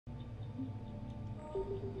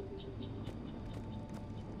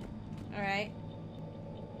Alright.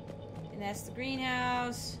 And that's the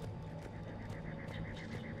greenhouse.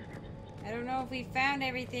 I don't know if we found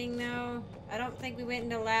everything though. I don't think we went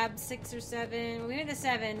into lab 6 or 7. We went to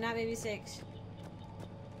 7, not maybe 6.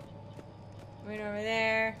 Went over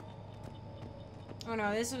there. Oh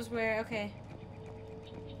no, this was where, okay.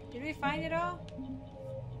 Did we find it all?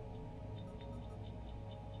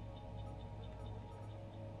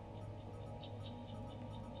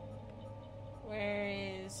 Where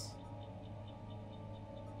is...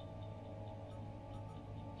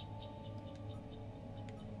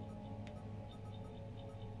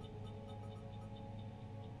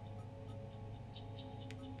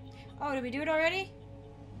 Oh, did we do it already?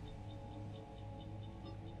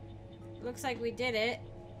 Looks like we did it.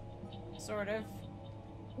 Sort of.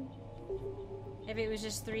 If it was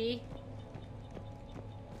just 3.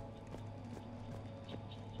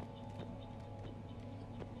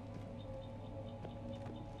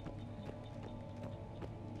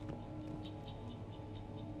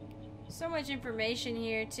 So much information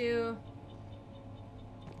here, too.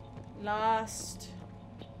 Lost.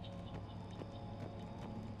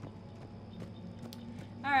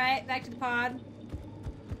 Alright, back to the pod.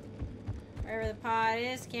 Wherever the pod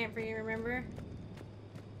is, can't freaking remember.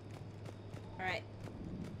 Alright.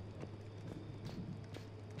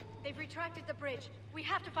 They've retracted the bridge. We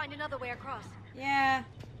have to find another way across. Yeah.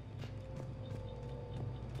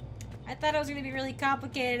 I thought it was going to be really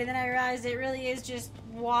complicated, and then I realized it really is just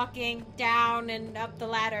walking down and up the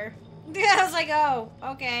ladder. I was like, oh,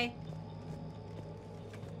 okay.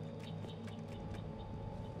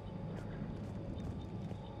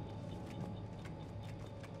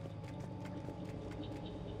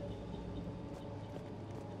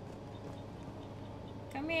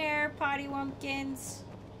 Come here, potty wumpkins.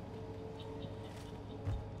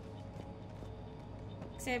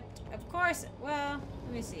 Except, of course, well,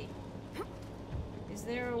 let me see. Is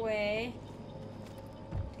there a way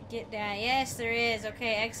to get down? Yes, there is.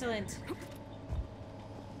 Okay, excellent.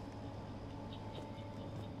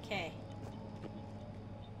 Okay.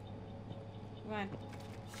 Come on.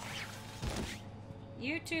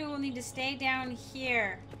 You two will need to stay down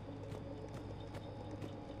here.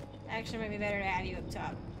 Actually, it might be better to have you up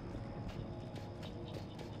top.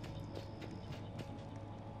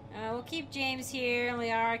 We'll keep James here.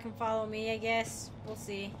 Liara can follow me, I guess. We'll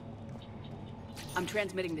see. I'm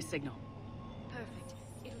transmitting the signal. Perfect.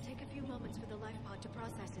 It'll take a few moments for the life pod to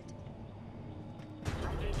process it.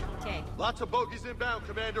 Okay. Lots of bogies inbound,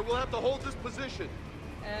 Commander. We'll have to hold this position.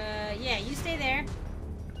 Yeah, you stay there.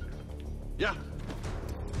 Yeah.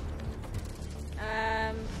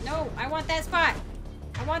 No, I want that spot.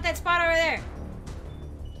 I want that spot over there.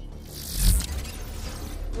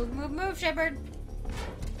 Move, move, move, Shepard.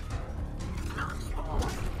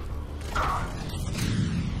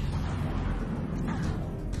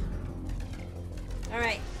 All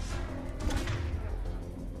right.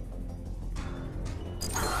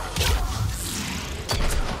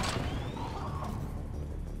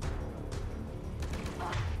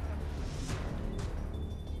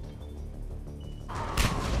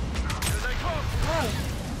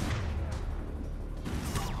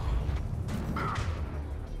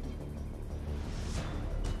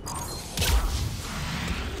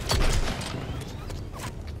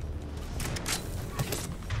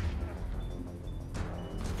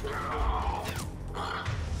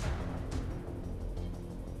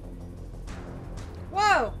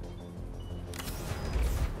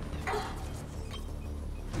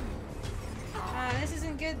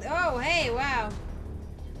 Oh, hey, wow.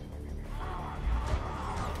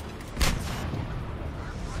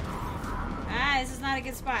 Ah, this is not a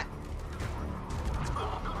good spot.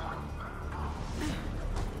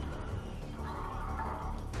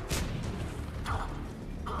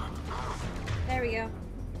 There we go.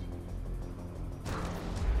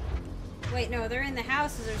 Wait, no, they're in the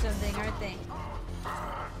houses or something, aren't they?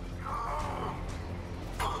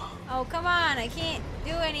 Oh, come on, I can't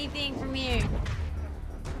do anything from here.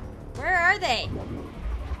 Where are they?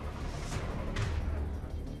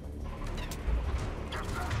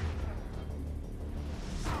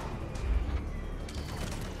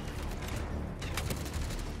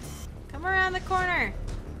 Come around the corner.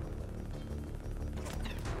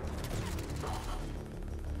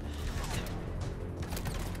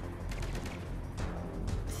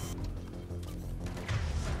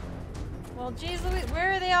 Well, geez Louise,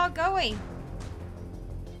 where are they all going?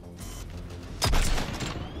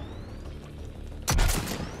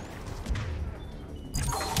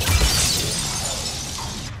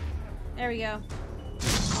 There we go.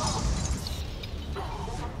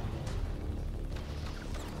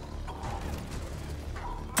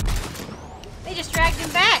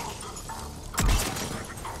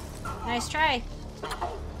 Nice try.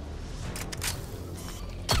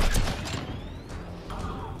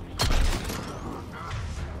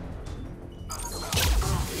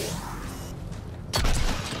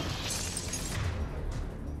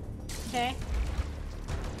 Okay.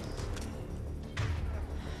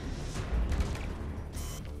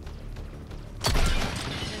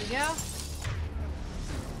 There we go.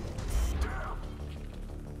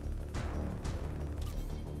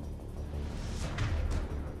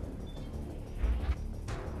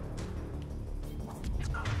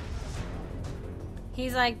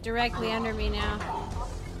 He's like directly under me now.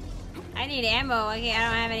 I need ammo. Okay, I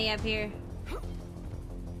don't have any up here.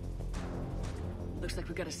 Looks like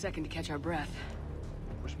we got a second to catch our breath.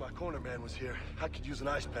 Wish my corner man was here. I could use an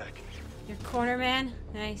ice pack. Your corner man?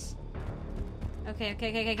 Nice. Okay.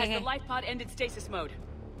 Has the life pod ended stasis mode?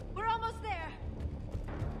 We're almost there.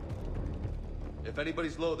 If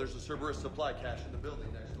anybody's low, there's a Cerberus supply cache in the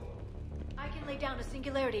building next door. I can lay down a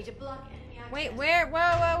singularity to block enemy access. Wait, where?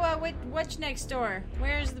 Whoa. Wait, what's next door?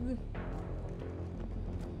 Where's the...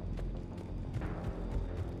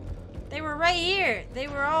 They were right here. They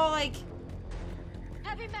were all like...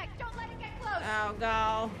 Heavy mech, don't let it get close. Oh,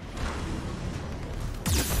 God.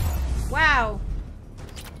 Wow.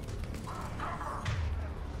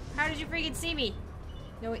 How did you freaking see me?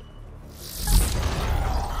 No, wait.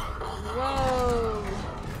 Whoa.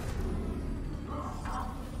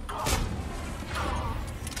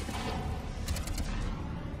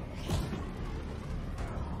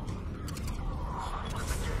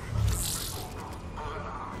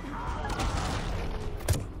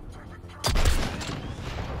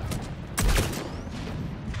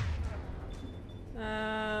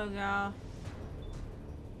 Oh, God.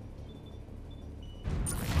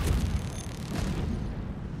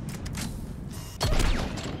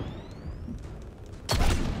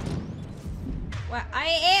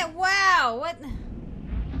 Wow, what?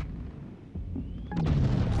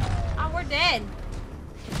 Oh, we're dead.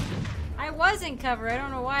 I was in cover. I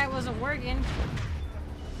don't know why it wasn't working.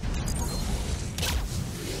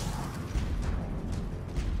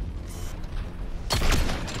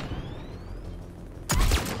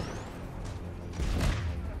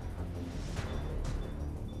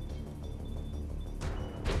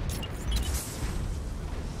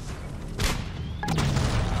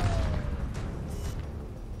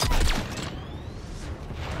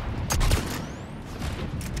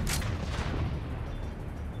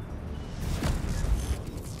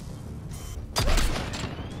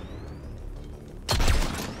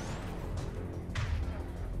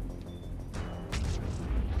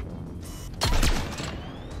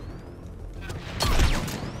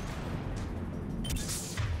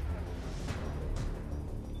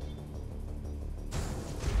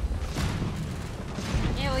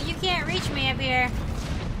 You can't reach me up here.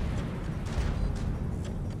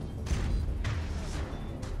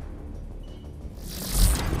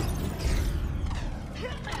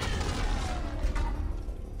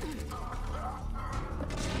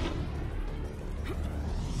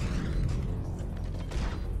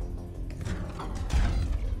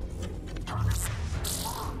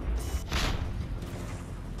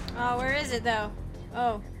 Oh, where is it though?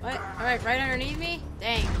 Oh, what? Alright, right underneath me?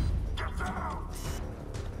 Dang.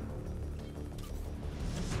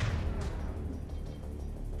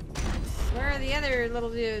 Where are the other little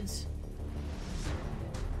dudes?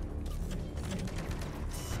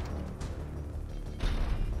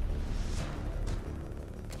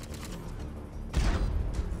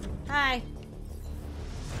 Hi.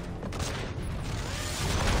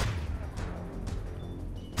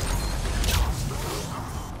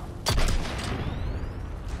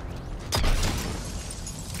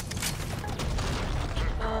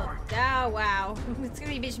 Oh, wow. It's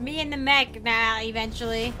gonna be just me and the mech now,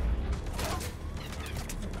 eventually.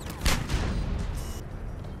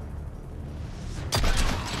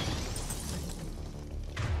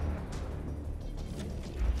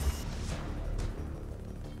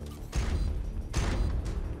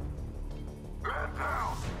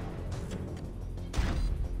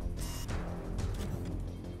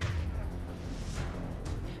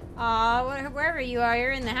 Aw, wherever you are,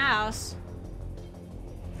 you're in the house.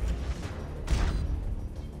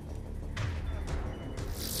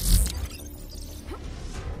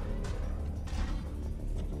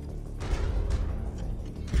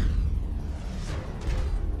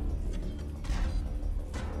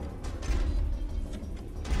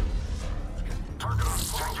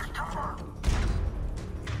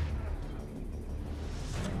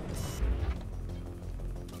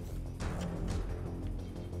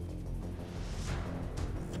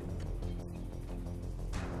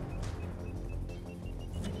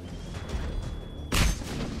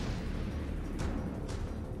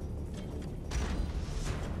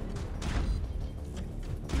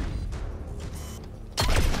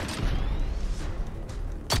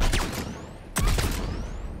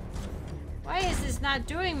 not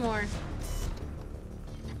doing more.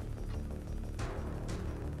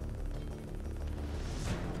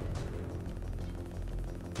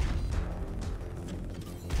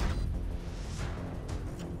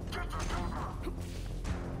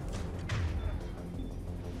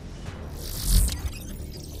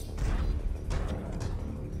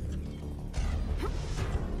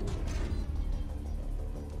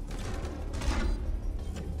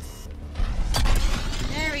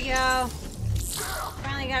 Go.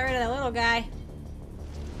 Finally got rid of that little guy.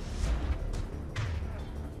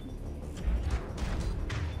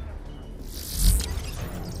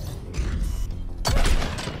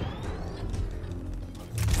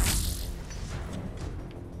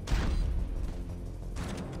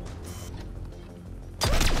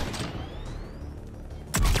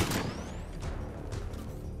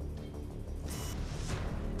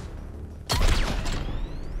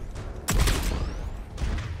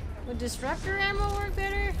 Would disruptor ammo work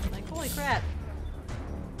better? Like, holy crap.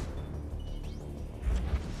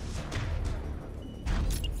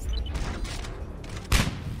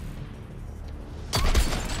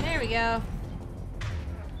 There we go.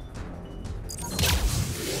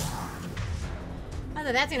 Not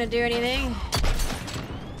that that's gonna do anything.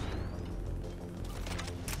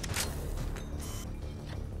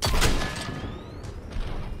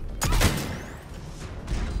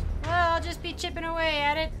 Well, I'll just be chipping away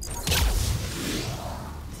at it.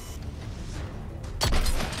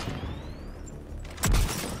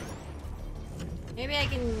 Maybe I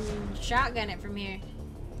can shotgun it from here.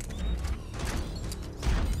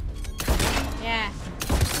 Yeah.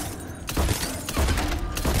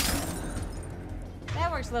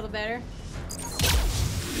 That works a little better.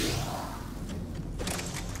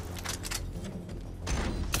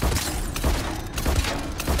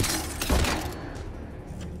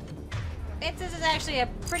 This is actually a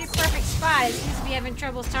pretty perfect spot. It seems to be having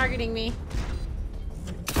troubles targeting me.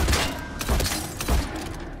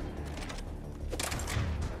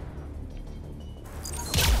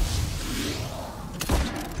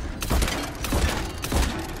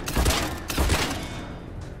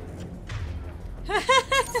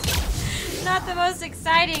 Not the most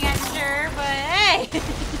exciting, I'm sure, but hey!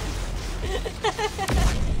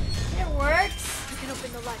 It works! You can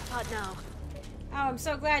open the life pod now. Oh, I'm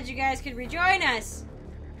so glad you guys could rejoin us!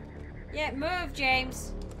 Yeah, move,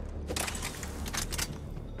 James.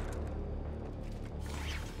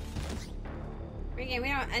 Freaking,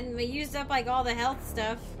 and we used up like all the health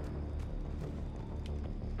stuff.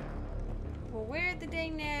 Well, where'd the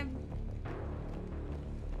dang nab?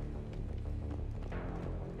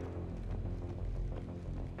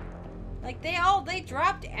 Like they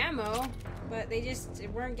dropped ammo, but they just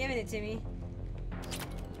weren't giving it to me.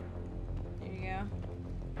 There you go.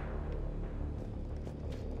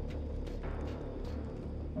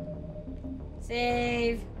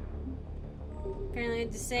 Save. Apparently I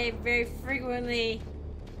have to save very frequently.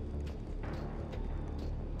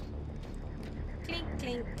 Clink,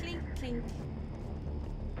 clink, clink, clink.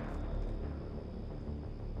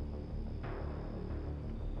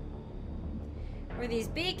 Were these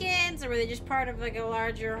beacons, or were they just part of like a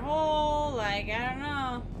larger whole? Like, I don't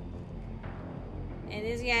know. And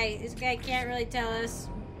this guy can't really tell us.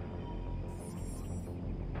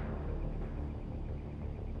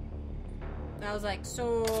 I was like,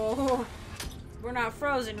 so we're not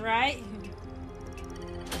frozen, right?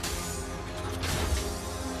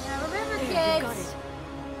 Now remember, kids,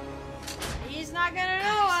 he's not gonna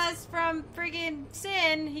know us from friggin'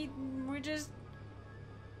 sin. We're just.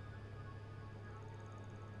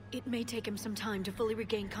 It may take him some time to fully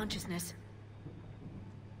regain consciousness.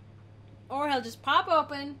 Or he'll just pop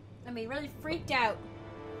open. I mean, really freaked out.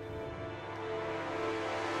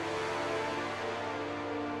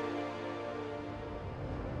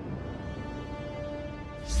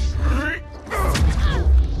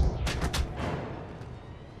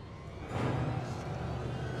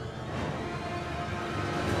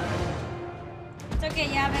 It's okay,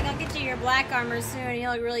 Yavik. I'll get you your black armor soon. You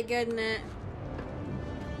look really good in that.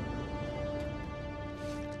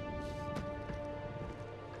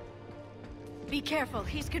 Be careful,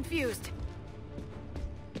 he's confused.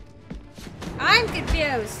 I'm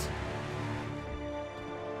confused.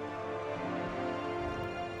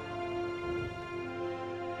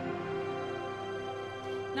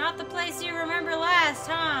 Not the place you remember last,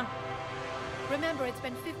 huh? Remember, it's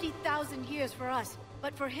been 50,000 years for us,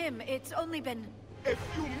 but for him, it's only been... a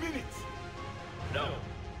few minutes. No,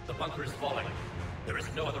 the bunker is falling. There is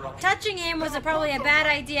no other option. Touching him was probably a bad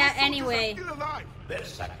idea The soldiers anyway. are still alive. Their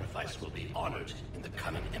sacrifice will be honored in the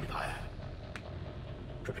coming empire.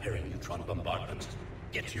 Preparing neutron bombardment.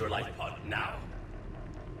 Get to your life pod now.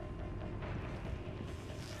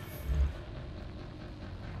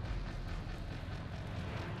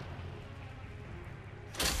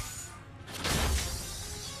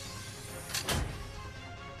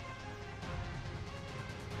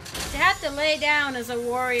 have to lay down as a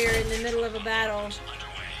warrior in the middle of a battle.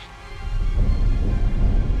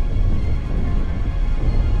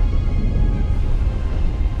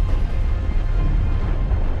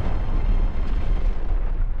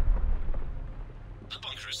 The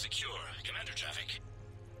bunker is secure. Commander Javik.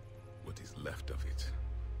 What is left of it?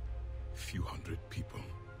 A few hundred people.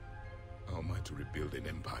 How am I to rebuild an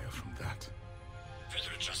empire from that?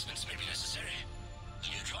 Further adjustments may be necessary. The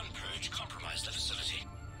neutron purge compromised the facility.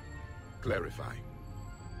 Clarify.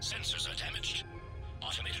 Sensors are damaged.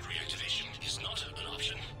 Automated reactivation is not an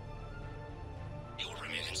option. You will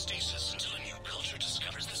remain in stasis until a new culture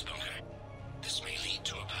discovers this bunker. This may lead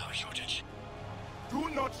to a power shortage. Do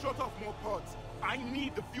not shut off more pods. I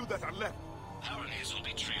need the few that are left. Power needs will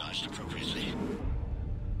be triaged appropriately.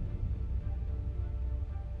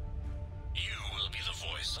 You will be the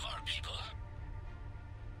voice of our people.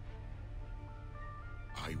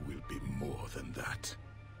 I will be more than that.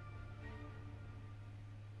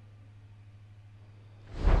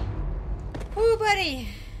 Ooh, buddy.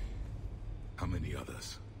 How many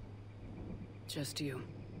others? Just you.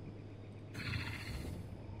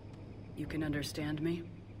 You can understand me?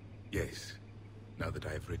 Yes. Now that I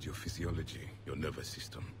have read your physiology, your nervous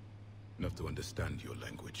system, enough to understand your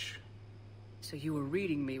language. So you were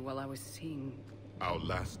reading me while I was seeing... Our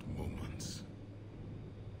last moments.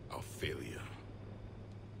 Our failure.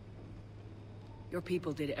 Your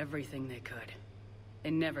people did everything they could.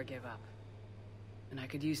 They never gave up. And I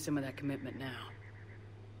could use some of that commitment now.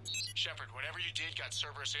 Shepard, whatever you did got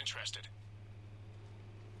Cerberus interested.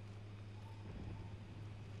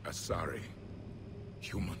 Asari.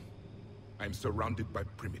 Human. I'm surrounded by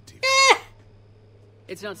primitives.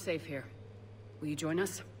 It's not safe here. Will you join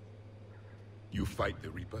us? You fight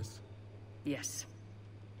the Reapers? Yes.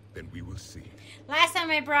 Then we will see. Last time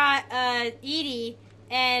I brought Edie,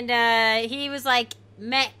 and he was like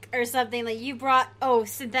mech or something. Like you brought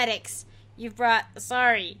synthetics. You've brought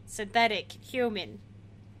synthetic human,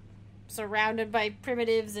 surrounded by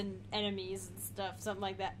primitives and enemies and stuff, something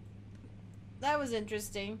like that. That was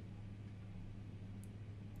interesting.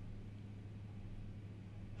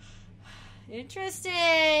 Interesting,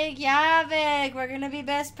 Yavik. We're gonna be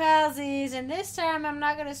best palsies, and this time I'm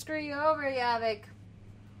not gonna screw you over, Yavik.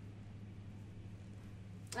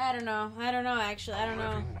 I don't know. Actually, I don't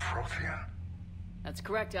know. Prothean. That's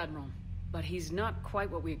correct, Admiral. But he's not quite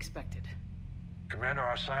what we expected. Commander,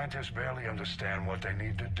 our scientists barely understand what they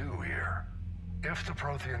need to do here. If the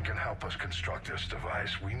Prothean can help us construct this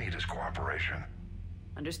device, we need his cooperation.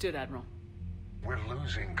 Understood, Admiral. We're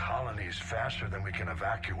losing colonies faster than we can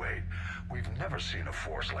evacuate. We've never seen a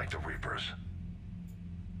force like the Reapers.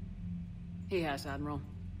 He has, Admiral.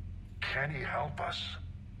 Can he help us?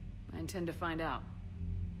 I intend to find out.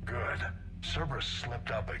 Good. Cerberus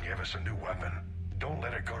slipped up and gave us a new weapon. Don't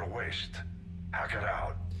let it go to waste. Hack it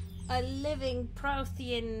out. A living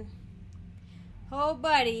Prothean. Oh,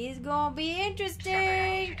 buddy, it's gonna be interesting.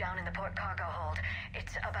 I need you down in the port cargo hold.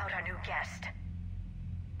 It's about our new guest.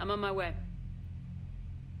 I'm on my way.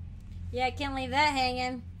 Yeah, I can't leave that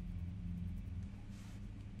hanging.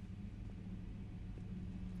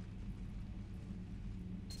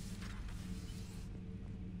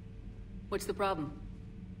 What's the problem?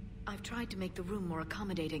 I've tried to make the room more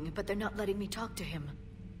accommodating, but they're not letting me talk to him.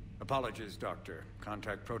 Apologies, Doctor.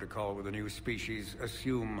 Contact protocol with a new species.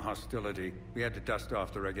 Assume hostility. We had to dust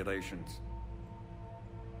off the regulations.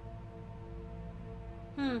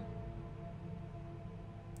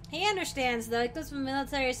 He understands, though. He comes from a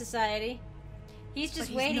military society. He's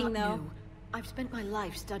just waiting, though. New. I've spent my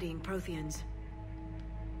life studying Protheans.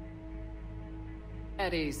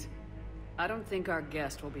 At ease. I don't think our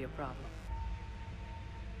guest will be a problem.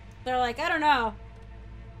 They're like, I don't know.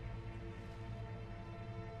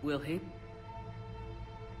 Will he?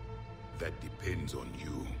 That depends on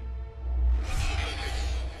you.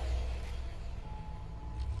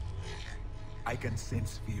 I can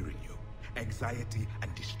sense fear in you. Anxiety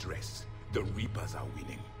and distress. The Reapers are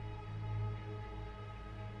winning.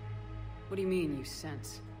 What do you mean, you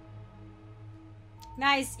sense?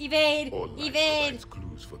 Nice. Evade. All life Evade. provides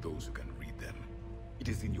clues for those who can read them. It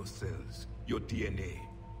is in your cells, your DNA.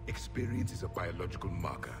 Experience is a biological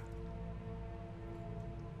marker.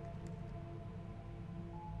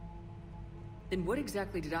 Then what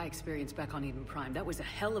exactly did I experience back on Eden Prime? That was a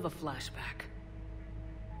hell of a flashback.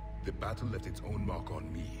 The battle left its own mark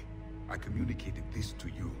on me. I communicated this to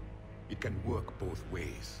you. It can work both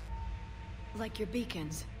ways. Like your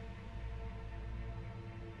beacons.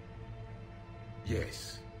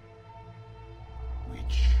 Yes.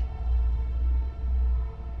 Which...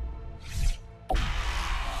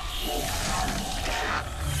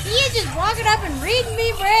 He is just walking up and reading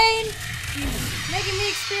me, brain. Making me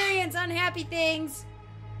experience unhappy things.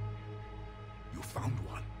 You found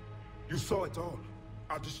one. You saw it all.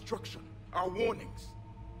 Our destruction, our warnings.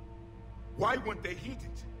 Why weren't they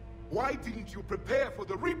heeded? Why didn't you prepare for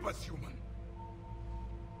the Reapers, human?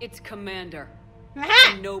 It's Commander.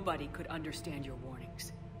 Aha! And nobody could understand your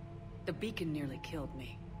warnings. The beacon nearly killed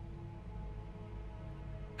me.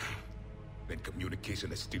 Then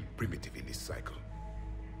communication is still primitive in this cycle.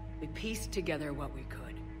 We pieced together what we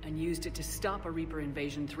could, and used it to stop a Reaper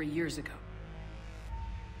invasion 3 years ago.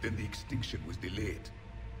 Then the extinction was delayed.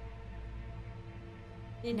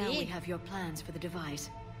 Indeed. Now we have your plans for the device.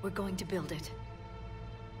 We're going to build it.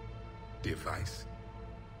 Device?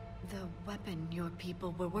 The weapon your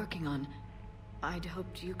people were working on. I'd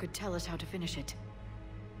hoped you could tell us how to finish it.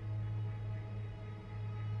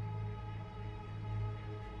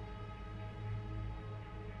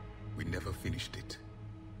 We never finished it.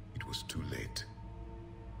 It was too late.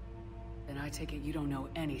 Then I take it you don't know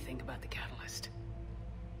anything about the catalyst.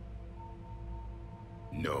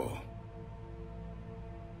 No.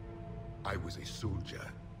 I was a soldier,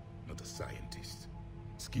 not a scientist.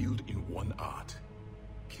 Skilled in one art,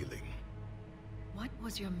 killing. What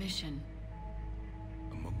was your mission?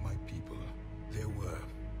 Among my people, there were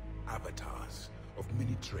avatars of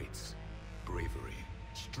many traits. Bravery,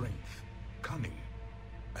 strength, cunning.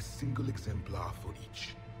 A single exemplar for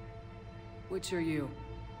each. Which are you?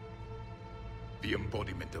 The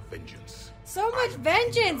embodiment of vengeance. So much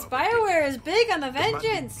vengeance! BioWare is big on the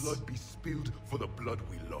vengeance! Demand blood be spilled for the blood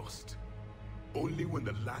we lost. Only when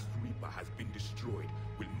the last Reaper has been destroyed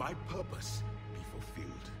will my purpose be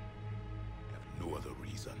fulfilled. I have no other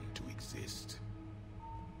reason to exist.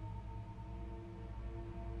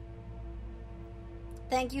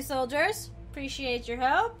 Thank you, soldiers. Appreciate your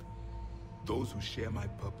help. Those who share my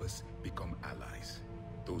purpose become allies.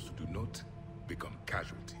 Those who do not become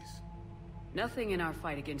casualties. Nothing in our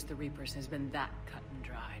fight against the Reapers has been that cut and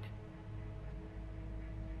dried.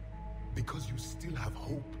 Because you still have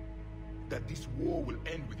hope that this war will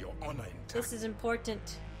end with your honor intact. This is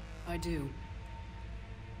important. I do.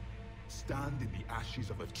 Stand in the ashes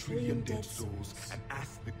of a trillion dead souls and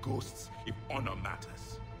ask the ghosts if honor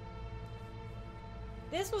matters.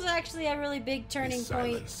 This was actually a really big turning This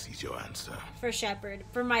point silence is your answer. for Shepard,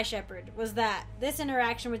 for my Shepard, was that. This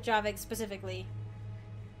interaction with Javik specifically.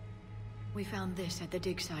 We found this at the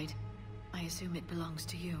dig site. I assume it belongs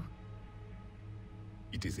to you.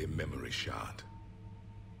 It is a memory shard.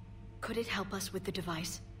 Could it help us with the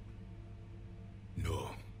device? No,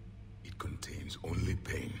 it contains only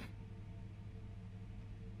pain.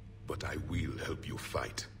 But I will help you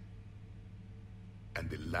fight. And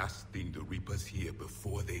the last thing the Reapers hear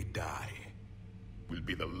before they die will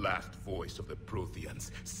be the last voice of the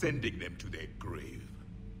Protheans, sending them to their grave.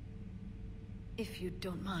 If you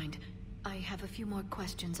don't mind, I have a few more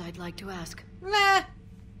questions I'd like to ask. Nah.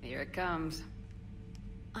 Here it comes.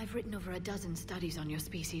 I've written over a dozen studies on your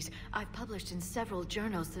species. I've published in several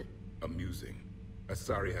journals that... Amusing.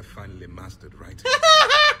 Asari have finally mastered writing.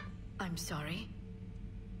 I'm sorry.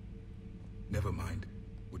 Never mind.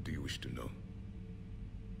 What do you wish to know?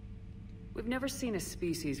 We've never seen a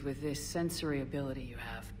species with this sensory ability you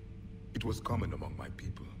have. It was common among my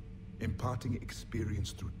people, imparting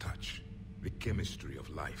experience through touch, the chemistry of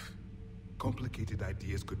life. Complicated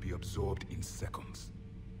ideas could be absorbed in seconds.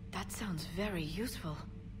 That sounds very useful.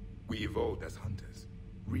 We evolved as hunters.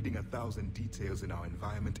 Reading 1,000 details in our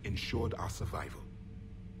environment ensured our survival.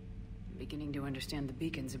 I'm beginning to understand the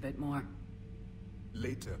beacons a bit more.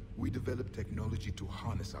 Later, we developed technology to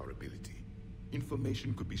harness our ability.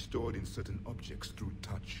 Information could be stored in certain objects through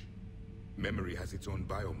touch. Memory has its own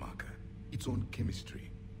biomarker, its own chemistry,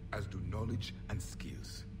 as do knowledge and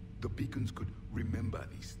skills. The beacons could remember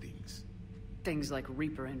these things. Things like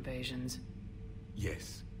Reaper invasions.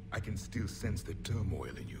 Yes, I can still sense the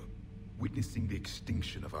turmoil in you, witnessing the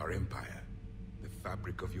extinction of our empire. The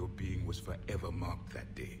fabric of your being was forever marked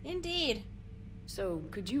that day. Indeed. So,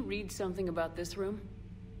 could you read something about this room?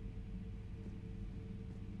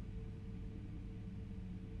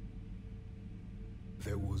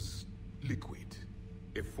 There was liquid,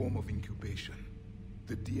 a form of incubation.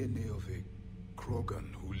 The DNA of a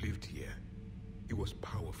Krogan who lived here. He was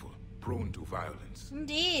powerful, prone to violence.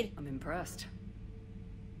 Indeed. I'm impressed.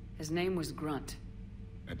 His name was Grunt.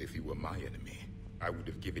 And if he were my enemy, I would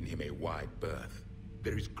have given him a wide berth.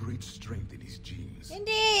 There is great strength in his genes.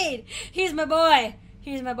 Indeed. He's my boy.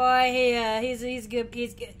 He's my boy. He's good.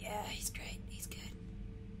 He's good. Yeah, he's great. He's good.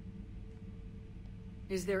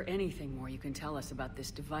 Is there anything more you can tell us about this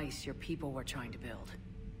device your people were trying to build?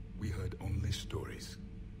 We heard only stories.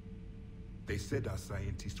 They said our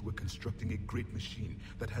scientists were constructing a great machine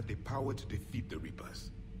that had the power to defeat the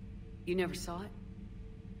Reapers. You never saw it?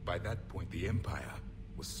 By that point, the Empire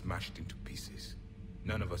was smashed into pieces.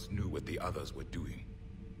 None of us knew what the others were doing.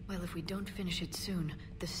 Well, if we don't finish it soon,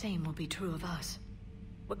 the same will be true of us.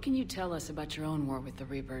 What can you tell us about your own war with the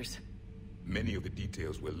Reapers? Many of the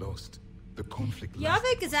details were lost. The conflict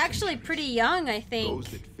Yavik is actually centuries. pretty young, I think. Those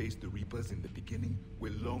that faced the Reapers in the beginning were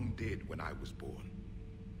long dead when I was born.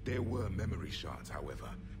 There were memory shards, however,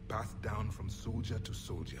 passed down from soldier to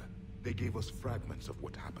soldier. They gave us fragments of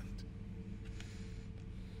what happened.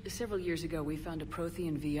 Several years ago, we found a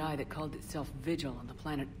Prothean VI that called itself Vigil on the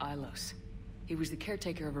planet Ilos. He was the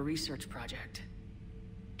caretaker of a research project.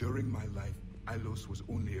 During my life, Ilos was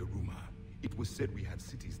only a rumor. It was said we had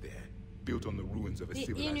cities there, built on the ruins of a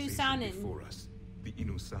civilization Inusanon. before us, the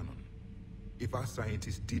Inusanon. If our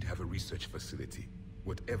scientists did have a research facility,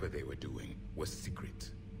 whatever they were doing was secret.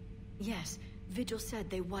 Yes, Vigil said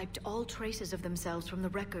they wiped all traces of themselves from the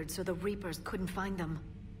records so the Reapers couldn't find them.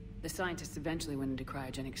 The scientists eventually went into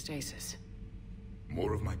cryogenic stasis.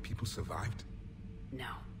 More of my people survived? No.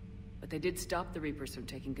 But they did stop the Reapers from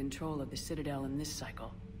taking control of the Citadel in this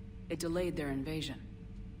cycle. It delayed their invasion.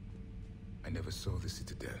 I never saw the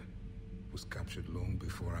Citadel. It was captured long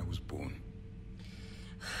before I was born.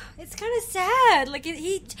 It's kind of sad. Like,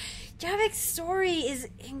 Javik's story is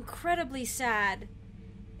incredibly sad.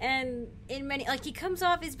 And in many, like, he comes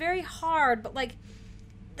off as very hard, but, like,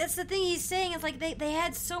 that's the thing he's saying. It's like they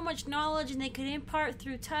had so much knowledge and they could impart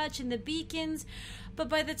through touch and the beacons. But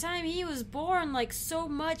by the time he was born, like, so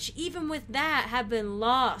much, even with that, had been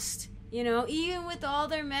lost. You know, even with all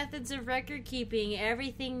their methods of record keeping,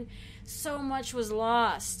 everything, so much was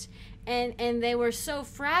lost. And they were so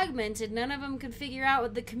fragmented, none of them could figure out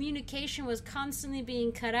what the communication was constantly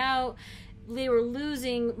being cut out. They were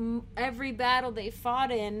losing every battle they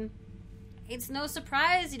fought in. It's no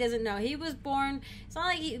surprise he doesn't know. He was born, it's not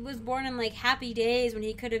like he was born in, like, happy days when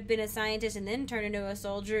he could have been a scientist and then turned into a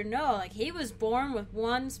soldier. No, like, he was born with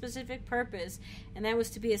one specific purpose, and that was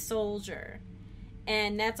to be a soldier.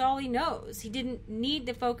 And that's all he knows. He didn't need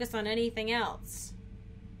to focus on anything else.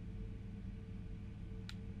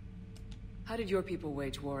 How did your people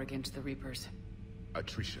wage war against the Reapers?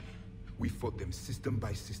 Attrition. We fought them system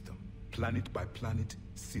by system, planet by planet,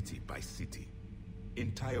 city by city.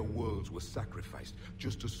 Entire worlds were sacrificed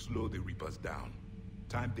just to slow the Reapers down.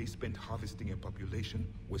 Time they spent harvesting a population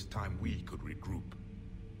was time we could regroup.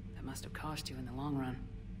 That must have cost you in the long run.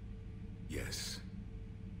 Yes.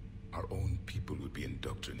 Our own people would be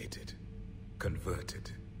indoctrinated, converted,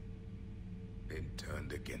 then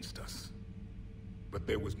turned against us. But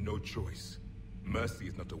there was no choice. Mercy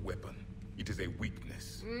is not a weapon. It is a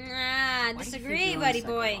weakness. Nah, disagree, buddy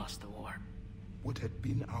boy. Lost the war? What had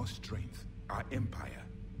been our strength, our empire,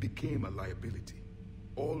 became a liability.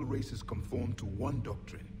 All races conformed to one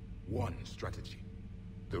doctrine, one strategy.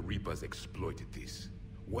 The Reapers exploited this.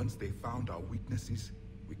 Once they found our weaknesses,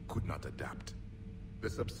 we could not adapt. The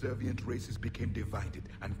subservient races became divided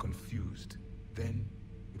and confused. Then,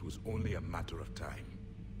 it was only a matter of time.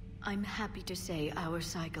 I'm happy to say our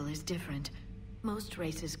cycle is different. Most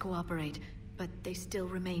races cooperate, but they still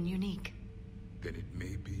remain unique. Then it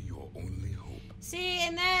may be your only hope. See,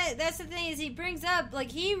 and that's the thing is he brings up,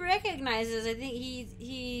 like, he recognizes, I think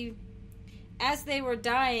he as they were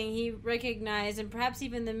dying, he recognized, and perhaps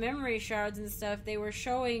even the memory shards and stuff, they were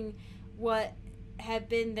showing what had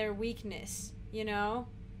been their weakness, you know?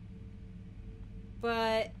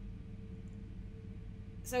 But,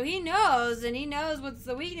 so he knows, and he knows what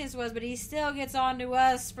the weakness was, but he still gets on to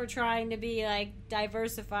us for trying to be, like,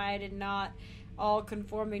 diversified and not all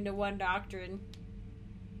conforming to one doctrine.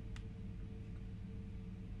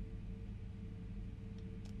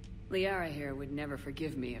 Liara here would never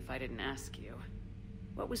forgive me if I didn't ask you.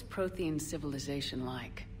 What was Prothean civilization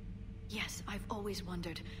like? Yes, I've always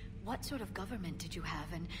wondered, what sort of government did you have,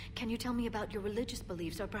 and can you tell me about your religious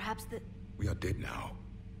beliefs, or perhaps the... We are dead now.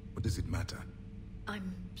 What does it matter?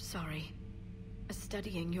 I'm sorry.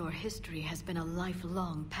 Studying your history has been a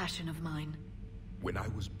lifelong passion of mine. When I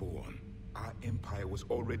was born, our empire was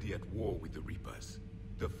already at war with the Reapers.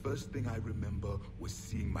 The first thing I remember was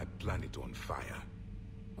seeing my planet on fire.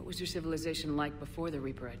 What was your civilization like before the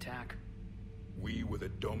Reaper attack? We were the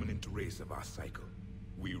dominant race of our cycle.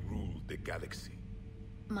 We ruled the galaxy.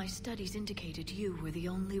 My studies indicated you were the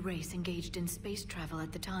only race engaged in space travel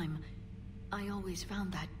at the time. I always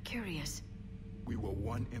found that curious. We were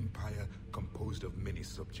one empire composed of many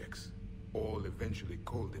subjects. All eventually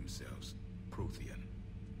called themselves Prothean.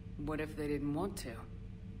 What if they didn't want to?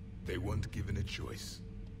 They weren't given a choice.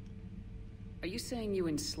 Are you saying you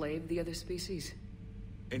enslaved the other species?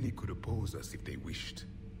 Any could oppose us if they wished.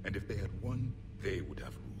 And if they had won, they would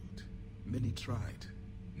have ruled. Many tried.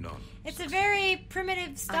 None. It's a very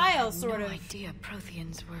primitive style, sort of. I had no idea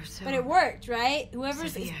Protheans were so... But it worked, right?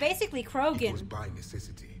 Whoever's... It's severe. basically Krogan. It was by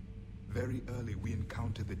necessity. Very early, we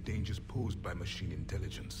encountered the dangers posed by machine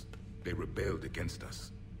intelligence. They rebelled against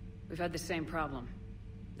us. We've had the same problem.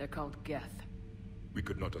 They're called Geth. We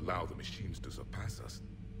could not allow the machines to surpass us.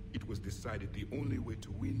 It was decided the only way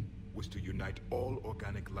to win was to unite all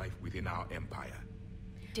organic life within our empire.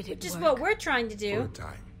 Did it Which is work? what we're trying to do. For a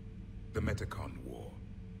time, the Metacon War.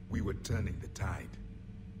 We were turning the tide.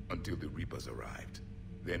 Until the Reapers arrived.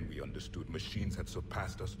 Then we understood machines had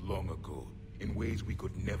surpassed us long ago, in ways we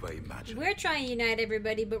could never imagine. We're trying to unite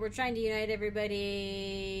everybody, but we're trying to unite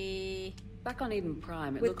everybody... Back on Eden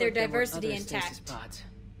Prime, it with looked their like there were diversity other intact. stasis pods.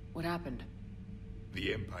 What happened?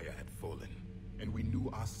 The Empire had fallen, and we knew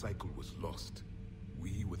our cycle was lost.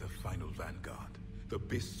 We were the final vanguard, the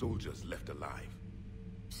best soldiers left alive.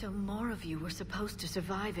 So more of you were supposed to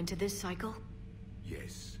survive into this cycle?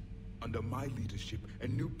 Yes. Under my leadership, a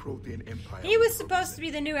new Prothean empire... He was supposed to be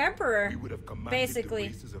the new emperor, We would have commanded basically.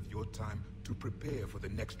 the races of your time to prepare for the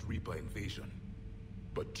next Reaper invasion.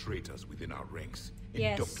 But traitors within our ranks,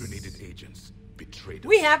 Yes. indoctrinated agents, betrayed us.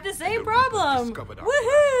 We have the and same the Reapers problem! discovered our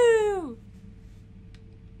Woohoo!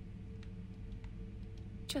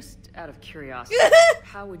 Just out of curiosity,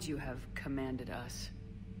 how would you have commanded us?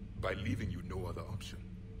 By leaving you no other option.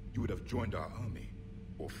 You would have joined our army,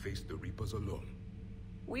 or faced the Reapers alone.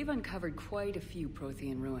 We've uncovered quite a few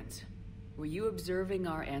Prothean ruins. Were you observing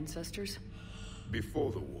our ancestors?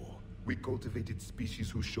 Before the war, we cultivated species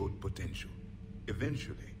who showed potential.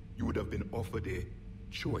 Eventually, you would have been offered a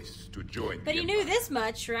choice to join But the he knew Empire. this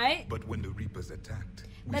much, right? But when the Reapers attacked...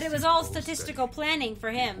 we But it was ceased all study. statistical planning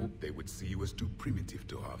for We him. hoped they would see you as too primitive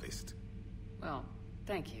to harvest. Well,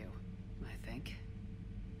 thank you, I think.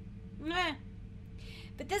 Meh.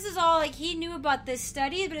 But this is all like he knew about this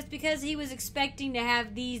study, but it's because he was expecting to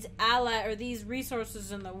have these these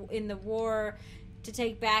resources in the war to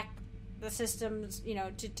take back the systems, you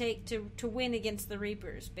know, to win against the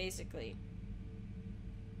Reapers, basically.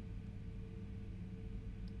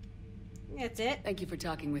 That's it. Thank you for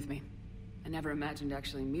talking with me. I never imagined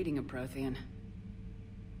actually meeting a Prothean.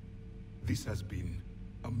 This has been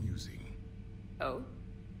amusing. Oh?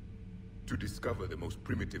 To discover the most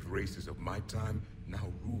primitive races of my time now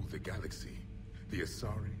rule the galaxy. The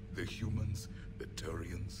Asari, the humans, the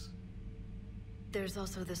Turians. There's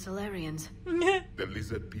also the Solarians. The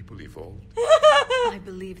lizard people evolved. I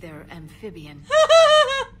believe they're amphibian.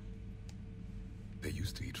 They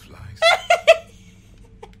used to eat flies.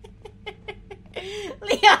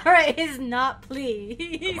 Liara is not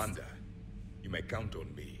pleased. Commander, you may count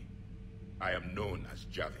on me. I am known as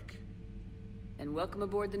Javik. And welcome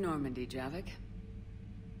aboard the Normandy, Javik.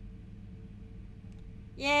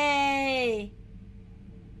 Yay!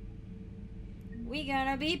 We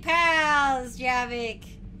gonna be pals, Javik.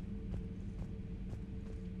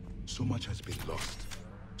 So much has been lost.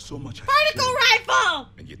 So much has Particle changed. rifle!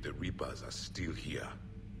 And yet the Reapers are still here.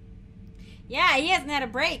 Yeah, he hasn't had a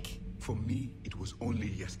break. For me, it was only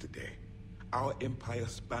yesterday. Our empire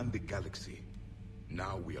spanned the galaxy.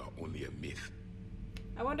 Now we are only a myth.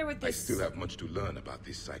 I wonder what this... I still have much to learn about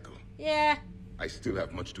this cycle. Yeah. I still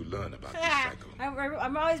have much to learn about this cycle.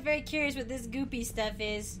 I'm always very curious what this goopy stuff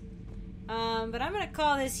is. But I'm gonna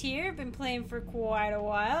call this here. Been playing for quite a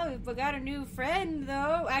while. We got a new friend,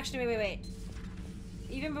 though. Actually, wait.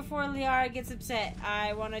 Even before Liara gets upset,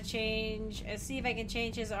 I want to change... see if I can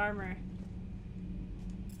change his armor.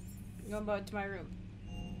 I'm going back to my room.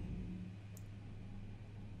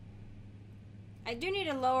 I do need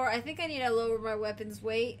to lower... I think I need to lower my weapon's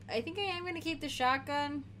weight. I think I am going to keep the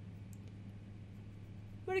shotgun.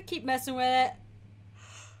 I'm going to keep messing with it.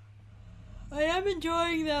 I am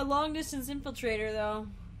enjoying the long-distance infiltrator, though.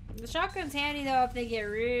 The shotgun's handy, though, if they get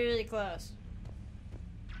really close.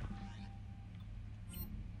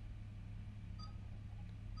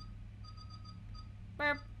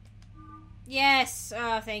 Burp. Yes!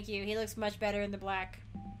 Oh, thank you. He looks much better in the black.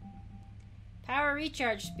 Power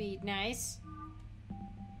recharge speed. Nice.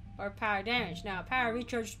 Or power damage. No, power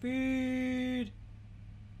recharge speed.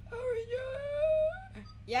 Power recharge.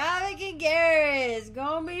 Yavik and Garrus.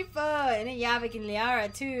 Gonna be fun. And then Yavik and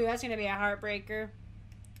Liara, too. That's gonna be a heartbreaker.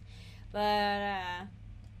 But,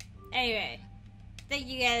 anyway. Thank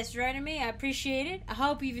you guys for joining me. I appreciate it. I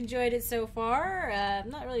hope you've enjoyed it so far. I'm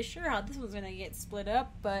not really sure how this one's gonna get split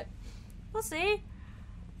up, but we'll see.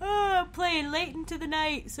 I'm playing late into the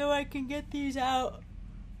night so I can get these out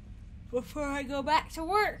before I go back to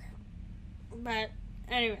work. But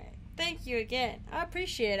anyway, Thank you again. I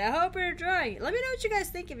appreciate it. I hope you're enjoying it. Let me know what you guys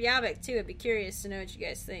think of Yavik, too. I'd be curious to know what you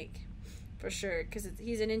guys think. For sure, because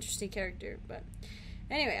he's an interesting character. But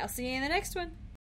anyway, I'll see you in the next one.